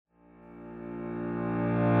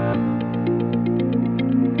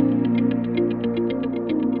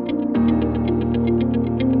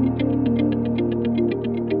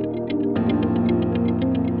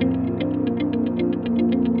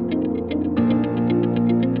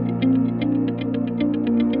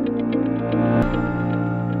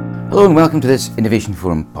Hello and welcome to this Innovation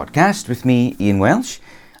Forum podcast with me, Ian Welsh.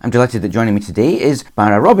 I'm delighted that joining me today is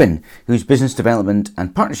Bara Robin, who's Business Development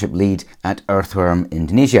and Partnership Lead at Earthworm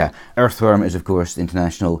Indonesia. Earthworm is, of course, the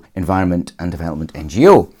International Environment and Development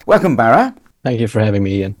NGO. Welcome, Bara. Thank you for having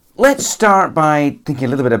me, Ian. Let's start by thinking a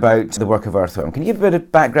little bit about the work of Earthworm. Can you give a bit of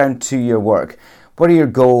background to your work? What are your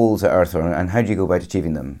goals at Earthworm and how do you go about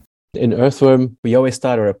achieving them? In Earthworm, we always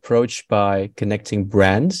start our approach by connecting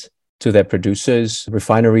brands to their producers,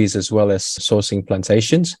 refineries, as well as sourcing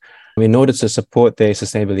plantations in order to support their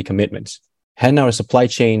sustainability commitments. And our supply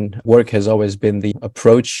chain work has always been the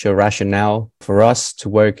approach or rationale for us to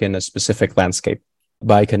work in a specific landscape.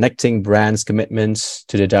 By connecting brands' commitments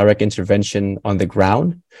to the direct intervention on the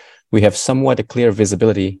ground, we have somewhat a clear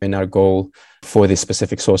visibility in our goal for this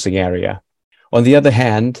specific sourcing area. On the other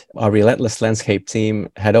hand, our Relentless Landscape team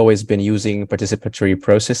had always been using participatory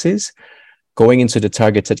processes, going into the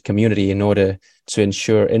targeted community in order to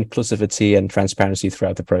ensure inclusivity and transparency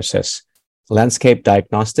throughout the process. Landscape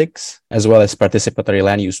diagnostics, as well as participatory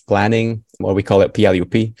land use planning, or we call it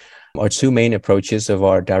PLUP, are two main approaches of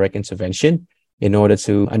our direct intervention in order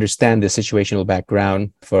to understand the situational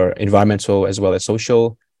background for environmental as well as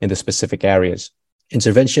social in the specific areas.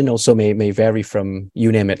 Intervention also may vary from,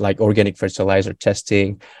 you name it, like organic fertilizer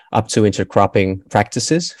testing up to intercropping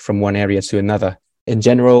practices from one area to another. In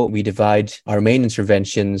general, we divide our main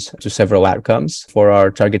interventions to several outcomes for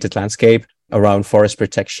our targeted landscape around forest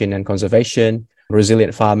protection and conservation,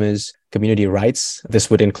 resilient farmers, community rights.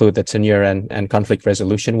 This would include the tenure and conflict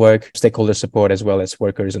resolution work, stakeholder support, as well as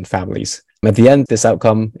workers and families. At the end, this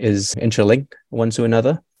outcome is interlinked one to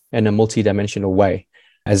another in a multidimensional way.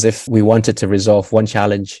 As if we wanted to resolve one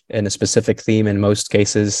challenge in a specific theme, in most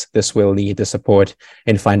cases, this will need the support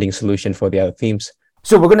in finding solution for the other themes.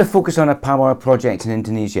 So we're going to focus on a palm oil project in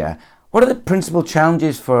Indonesia. What are the principal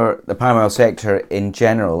challenges for the palm oil sector in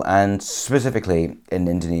general and specifically in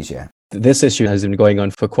Indonesia? This issue has been going on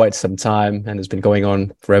for quite some time and has been going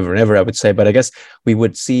on forever and ever, I would say. But I guess we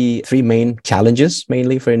would see three main challenges,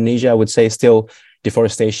 mainly for Indonesia. I would say still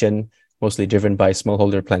deforestation, mostly driven by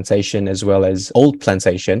smallholder plantation, as well as old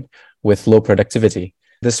plantation with low productivity.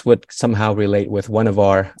 This would somehow relate with one of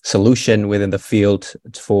our solution within the field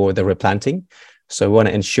for the replanting. So we want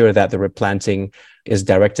to ensure that the replanting is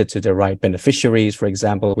directed to the right beneficiaries, for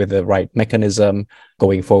example, with the right mechanism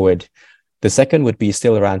going forward. The second would be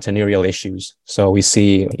still around tenurial issues. So we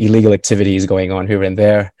see illegal activities going on here and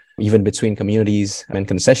there, even between communities and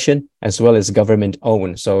concession, as well as government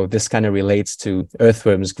owned. So this kind of relates to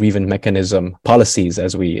Earthworm's grievance mechanism policies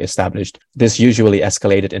as we established. This usually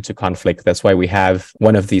escalated into conflict. That's why we have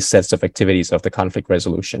one of these sets of activities of the conflict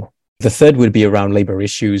resolution. The third would be around labor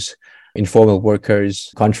issues, informal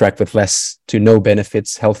workers, contract with less to no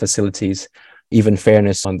benefits, health facilities, even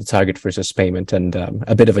fairness on the target versus payment, and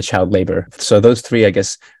a bit of a child labor. So those three, I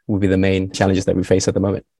guess, would be the main challenges that we face at the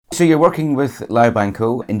moment. So you're working with Lao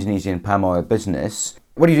Bangko, Indonesian palm oil business.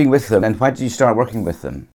 What are you doing with them and why did you start working with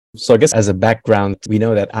them? So I guess as a background, we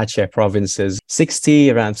know that Aceh province's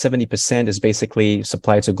around 70% is basically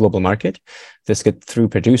supplied to global market. This could through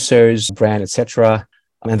producers, brand, etc.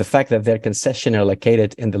 And the fact that their concession are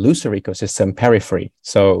located in the looser ecosystem periphery.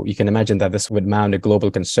 So you can imagine that this would mount a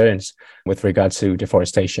global concerns with regards to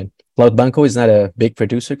deforestation. Laut Bangko is not a big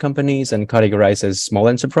producer companies and categorized as small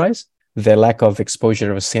enterprise. Their lack of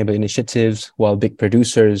exposure of sustainable initiatives, while big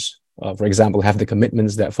producers, for example, have the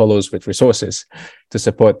commitments that follows with resources to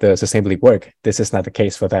support the sustainability work. This is not the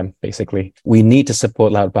case for them, basically. We need to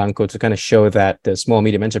support Laut Bangko to kind of show that the small,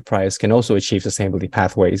 medium enterprise can also achieve sustainability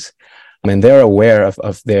pathways. I mean, they're aware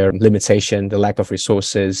of their limitation, the lack of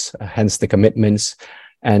resources, hence the commitments,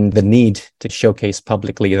 and the need to showcase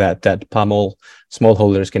publicly that palm oil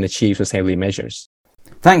smallholders can achieve sustainability measures.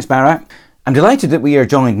 Thanks, Bara. I'm delighted that we are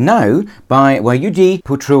joined now by Wahyudi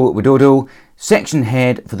Putro Widodo, Section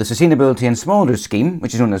Head for the Sustainability and Smallholder Scheme,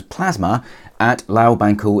 which is known as PLASMA, at Lao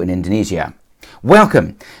Bangko in Indonesia.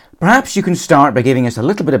 Welcome. Perhaps you can start by giving us a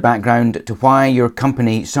little bit of background to why your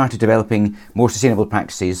company started developing more sustainable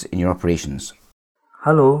practices in your operations.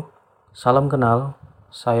 Halo, salam kenal.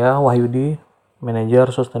 Saya Wahyudi, Manager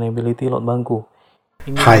Sustainability Laut Bangko.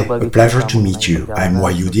 Hi, a pleasure to meet you. I'm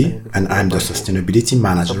Wahyudi and I'm the Sustainability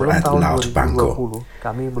Manager at Laut Bangko.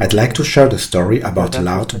 I'd like to share the story about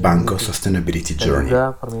Laut Bangko's sustainability journey.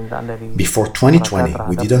 Before 2020,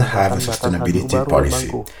 we didn't have a sustainability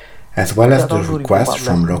policy, as well as the request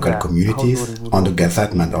from local communities on the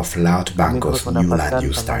gazettement of Laut Bangko's new land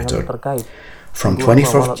use title. From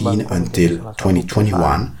 2014 until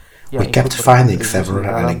 2021, We kept finding several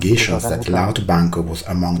allegations that Laut Banco was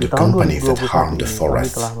among the companies that harmed the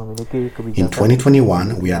forests. In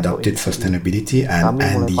 2021, we adopted sustainability and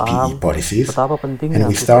NDPE policies, and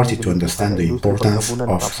we started to understand the importance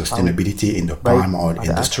of sustainability in the palm oil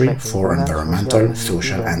industry for environmental,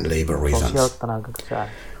 social, and labor reasons.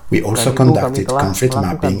 We also conducted conflict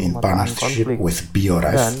mapping in partnership with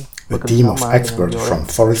BRF, a team of experts from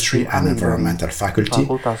forestry and environmental faculty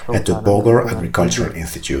at the Bogor Agricultural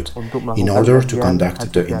Institute, in order to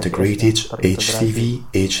conduct the integrated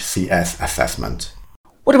HCV-HCS assessment.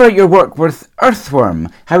 What about your work with Earthworm?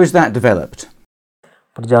 How is that developed?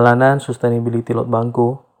 Perjalanan sustainability Laut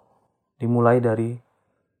Bangko dimulai dari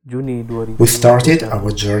Juni 2020. We started our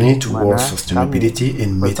journey towards sustainability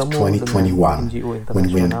in mid-2021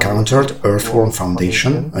 when we encountered Earthworm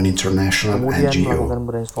Foundation, an international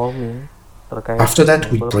NGO. After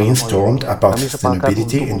that, we brainstormed about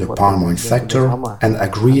sustainability in the palm oil sector and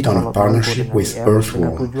agreed on a partnership with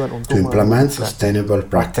Earthworm to implement sustainable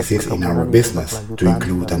practices in our business, to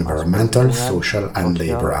include environmental, social, and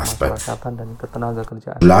labor aspects.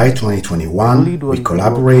 July 2021, we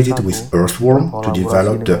collaborated with Earthworm to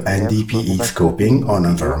develop the NDPE scoping on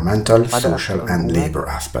environmental, social, and labor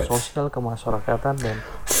aspects.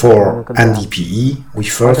 For NDPE, we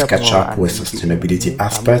first catch up with sustainability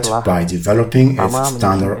aspects by developing its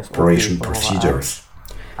standard operation procedures.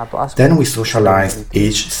 Then we socialized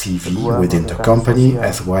HCV within the company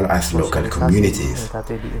as well as local communities.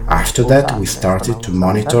 After that, we started to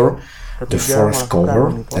monitor the forest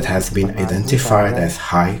cover that has been identified as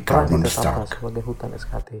high carbon stock.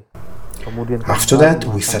 After that,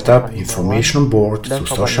 we set up information board to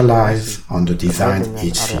socialize on the designed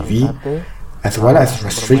HCV, as well as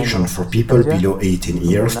restriction for people below 18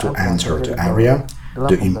 years to enter the area,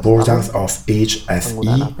 the importance of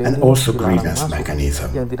HSE, and also grievance mechanism.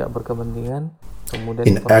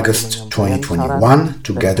 In August 2021,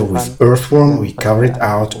 together with Earthworm, we carried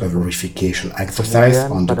out a verification exercise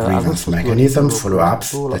on the grievance mechanism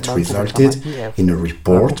follow-ups that resulted in a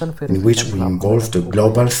report in which we involved the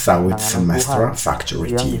Global South Semestra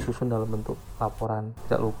factory team.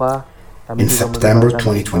 In September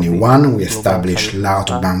 2021, we established Laut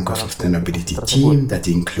Banco Sustainability Team that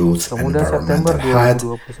includes environmental head,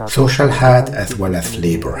 social head, as well as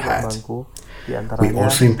labor head. We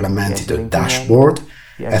also implemented a dashboard,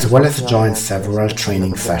 as well as joined several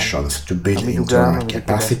training sessions to build internal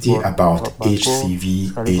capacity about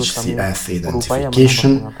HCV, HCS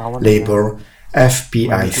identification, labor,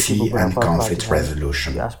 FPIC, and conflict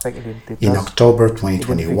resolution. In October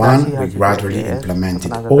 2021, we gradually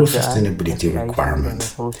implemented all sustainability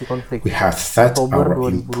requirements. We have set our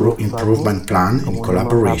improvement plan in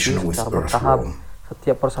collaboration with Earthworm.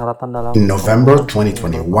 In November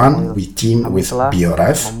 2021, we teamed with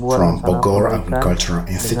BRF from Bogor Agricultural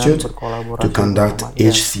Institute to conduct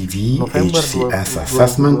HCV-HCS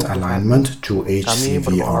assessment alignment to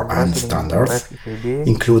HCV-RN standards,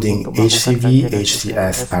 including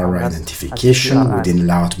HCV-HCS area identification within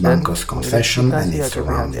Laut Banco's concession and its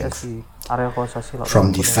surroundings.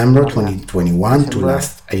 From December 2021 to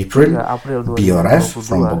last April, BRF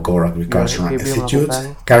from Bogor Agricultural Institute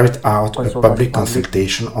carried out a public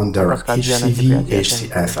consultation on their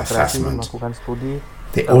HCV-HCS assessment.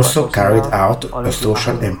 They also carried out a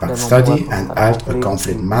social impact study and held a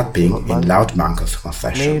conflict mapping in Laut Banco's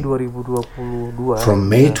concession. From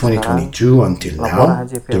May 2022 until now,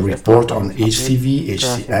 the report on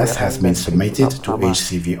HCV-HCS has been submitted to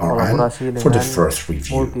HCV-RN for the first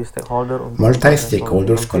review.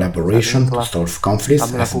 Multi-stakeholders collaboration to solve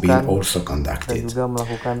conflicts has been also conducted.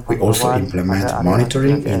 We also implement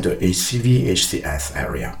monitoring in the HCV-HCS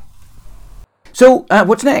area. So,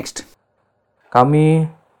 what's next? At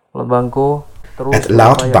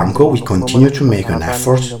Laut Banco, we continue to make an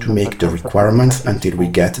effort to make the requirements until we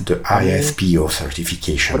get the ISPO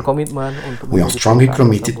certification. We are strongly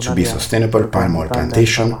committed to be sustainable palm oil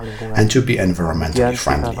plantation and to be environmentally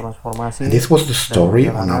friendly. And this was the story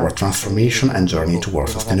on our transformation and journey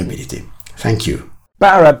towards sustainability. Thank you.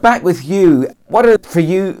 Bara, back with you. What are, for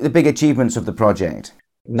you, the big achievements of the project?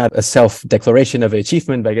 Not a self-declaration of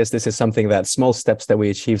achievement, but I guess this is something that small steps that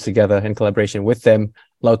we achieve together in collaboration with them.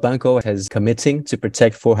 Laut Banco has committing to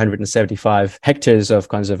protect 475 hectares of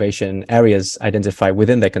conservation areas identified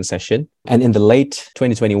within their concession. And in the late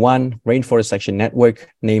 2021, Rainforest Action Network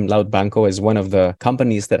named Laut Banco as one of the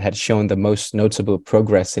companies that had shown the most notable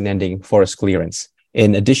progress in ending forest clearance.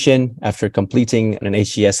 In addition, after completing an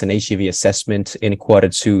HCS and HCV assessment in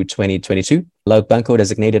Q2 2022, Laut Banco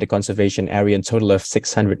designated a conservation area in total of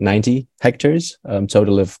 690 hectares,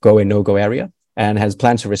 total of go and no-go area. and has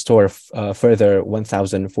planned to restore further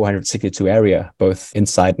 1,462 area, both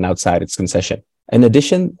inside and outside its concession. In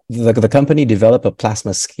addition, the company developed a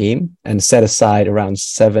plasma scheme and set aside around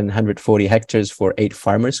 740 hectares for 8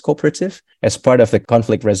 farmers cooperative as part of the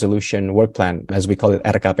conflict resolution work plan, as we call it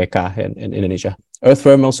RKPK in Indonesia.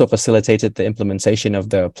 Earthworm also facilitated the implementation of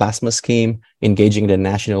the plasma scheme, engaging the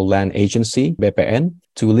National Land Agency, BPN,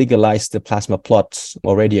 to legalize the plasma plots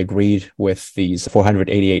already agreed with these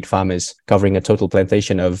 488 farmers, covering a total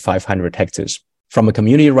plantation of 500 hectares. From a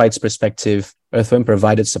community rights perspective, Earthworm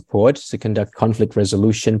provided support to conduct conflict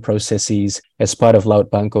resolution processes as part of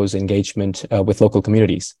Laut Bangko's engagement with local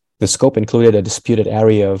communities. The scope included a disputed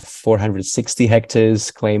area of 460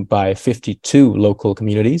 hectares claimed by 52 local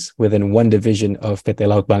communities within one division of PT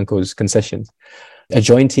Laut Bangko's concessions. A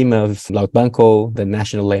joint team of Laut Bangko, the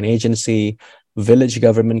National Land Agency, village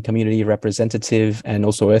government community representative, and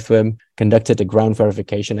also Earthworm conducted a ground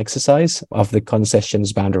verification exercise of the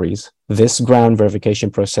concession's boundaries. This ground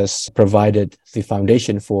verification process provided the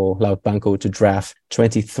foundation for Laut Bangko to draft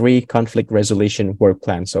 23 conflict resolution work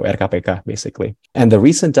plans, so RKPK basically. And the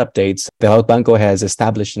recent updates, the Laut Bangko has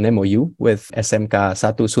established an MOU with SMK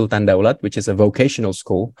 1 Sultan Daulat, which is a vocational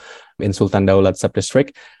school in Sultan Daulat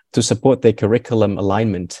sub-district, to support their curriculum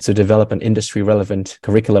alignment to develop an industry-relevant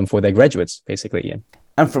curriculum for their graduates, basically, Ian.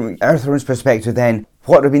 And from Earthworm's perspective then,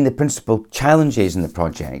 what have been the principal challenges in the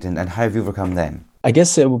project and how have you overcome them? I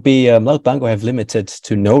guess it would be Laut Bangko have limited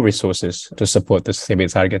to no resources to support the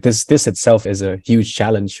sustainability target. This itself is a huge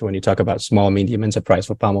challenge when you talk about small, medium enterprise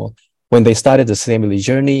for palm oil. When they started the sustainability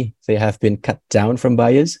journey, they have been cut down from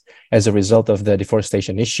buyers as a result of the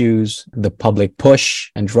deforestation issues, the public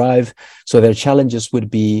push and drive. So their challenges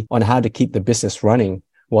would be on how to keep the business running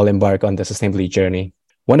while embark on the sustainability journey.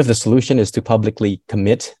 One of the solutions is to publicly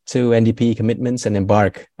commit to NDP commitments and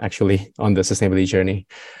embark actually on the sustainability journey.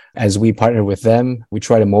 As we partner with them, we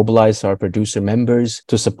try to mobilize our producer members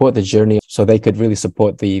to support the journey so they could really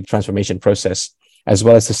support the transformation process, as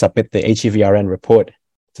well as to submit the HEVRN report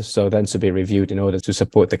so then to be reviewed in order to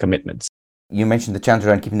support the commitments. You mentioned the challenge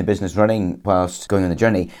around keeping the business running whilst going on the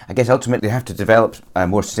journey. I guess ultimately they have to develop a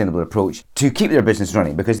more sustainable approach to keep their business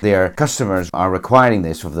running because their customers are requiring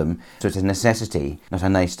this of them. So it's a necessity, not a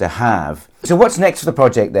nice to have. So what's next for the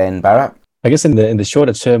project then, Bharat? I guess in the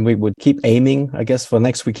shorter term, we would keep aiming,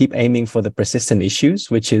 we keep aiming for the persistent issues,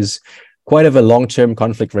 which is quite of a long-term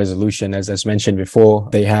conflict resolution. As mentioned before,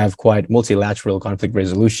 they have quite multilateral conflict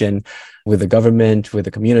resolution with the government, with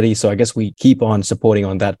the community. So I guess we keep on supporting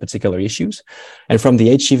on that particular issues. And from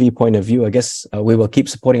the HEV point of view, I guess we will keep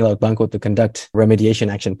supporting Laut Bangko to conduct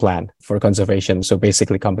remediation action plan for conservation. So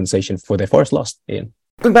basically compensation for their forest loss, Ian.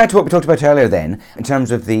 Going back to what we talked about earlier then, in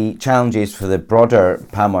terms of the challenges for the broader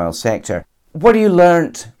palm oil sector, what have you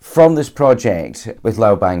learnt from this project with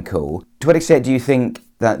Laut Bangko? To what extent do you think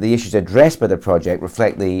that the issues addressed by the project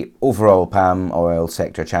reflect the overall palm oil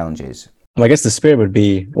sector challenges? Well, I guess the spirit would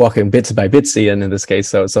be walking bits by bits, Ian, in this case.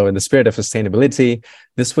 So in the spirit of sustainability,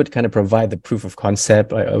 this would kind of provide the proof of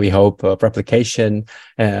concept, we hope, of replication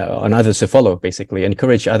on others to follow, basically,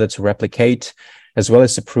 encourage others to replicate, as well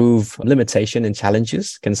as to prove limitation and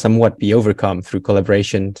challenges can somewhat be overcome through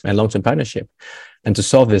collaboration and long-term partnership. And to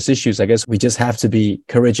solve these issues, I guess we just have to be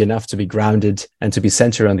courage enough to be grounded and to be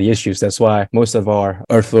centered on the issues. That's why most of our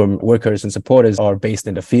Earthworm workers and supporters are based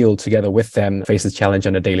in the field together with them, face the challenge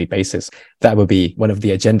on a daily basis. That would be one of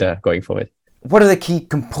the agenda going forward. What are the key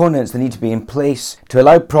components that need to be in place to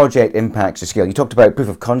allow project impacts to scale? You talked about proof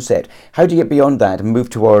of concept. How do you get beyond that and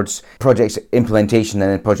move towards project implementation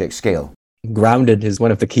and then project scale? Grounded is one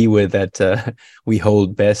of the keywords that we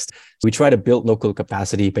hold best. We try to build local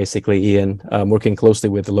capacity, basically, Ian, working closely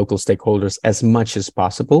with the local stakeholders as much as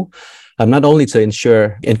possible, not only to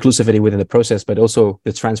ensure inclusivity within the process, but also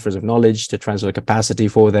the transfers of knowledge, to transfer capacity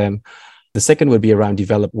for them. The second would be around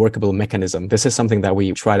develop workable mechanism. This is something that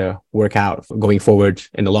we try to work out going forward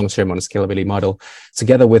in the long term on a scalability model,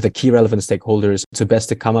 together with the key relevant stakeholders to best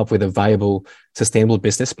to come up with a viable, sustainable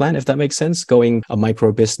business plan, if that makes sense, going a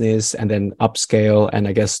micro business and then upscale and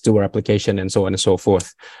I guess do our application and so on and so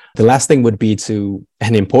forth. The last thing would be to,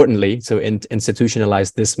 and importantly, to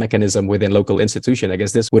institutionalize this mechanism within local institution. I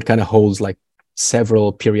guess this would kind of hold like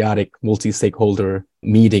several periodic multi-stakeholder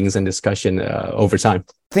meetings and discussion over time.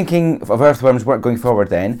 Thinking of Earthworm's work going forward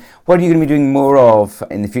then, what are you going to be doing more of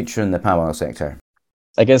in the future in the palm oil sector?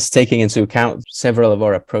 I guess taking into account several of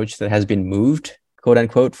our approach that has been moved, quote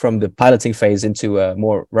unquote, from the piloting phase into a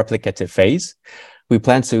more replicative phase. We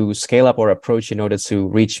plan to scale up our approach in order to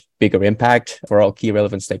reach bigger impact for all key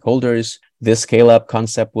relevant stakeholders. This scale-up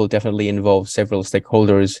concept will definitely involve several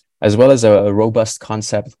stakeholders, as well as a robust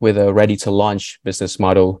concept with a ready-to-launch business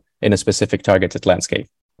model in a specific targeted landscape.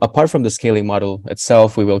 Apart from the scaling model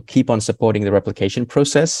itself, we will keep on supporting the replication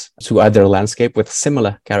process to other landscape with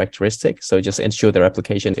similar characteristics. So just ensure the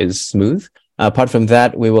replication is smooth. Apart from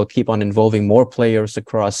that, we will keep on involving more players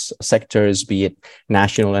across sectors, be it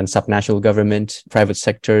national and subnational government, private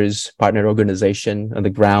sectors, partner organization on the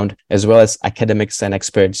ground, as well as academics and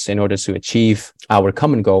experts in order to achieve our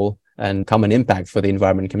common goal and common impact for the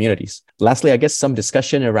environment communities. Lastly, I guess some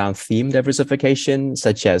discussion around theme diversification,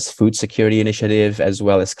 such as food security initiative, as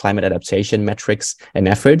well as climate adaptation metrics and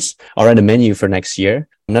efforts are on the menu for next year.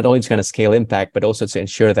 Not only to kind of scale impact, but also to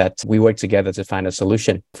ensure that we work together to find a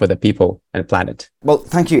solution for the people and planet. Well,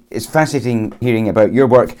 thank you. It's fascinating hearing about your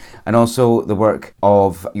work and also the work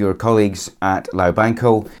of your colleagues at Lao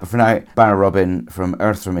Banco. But for now, Bara Robin from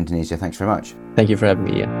Earth from Indonesia, thanks very much. Thank you for having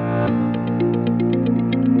me, Ian.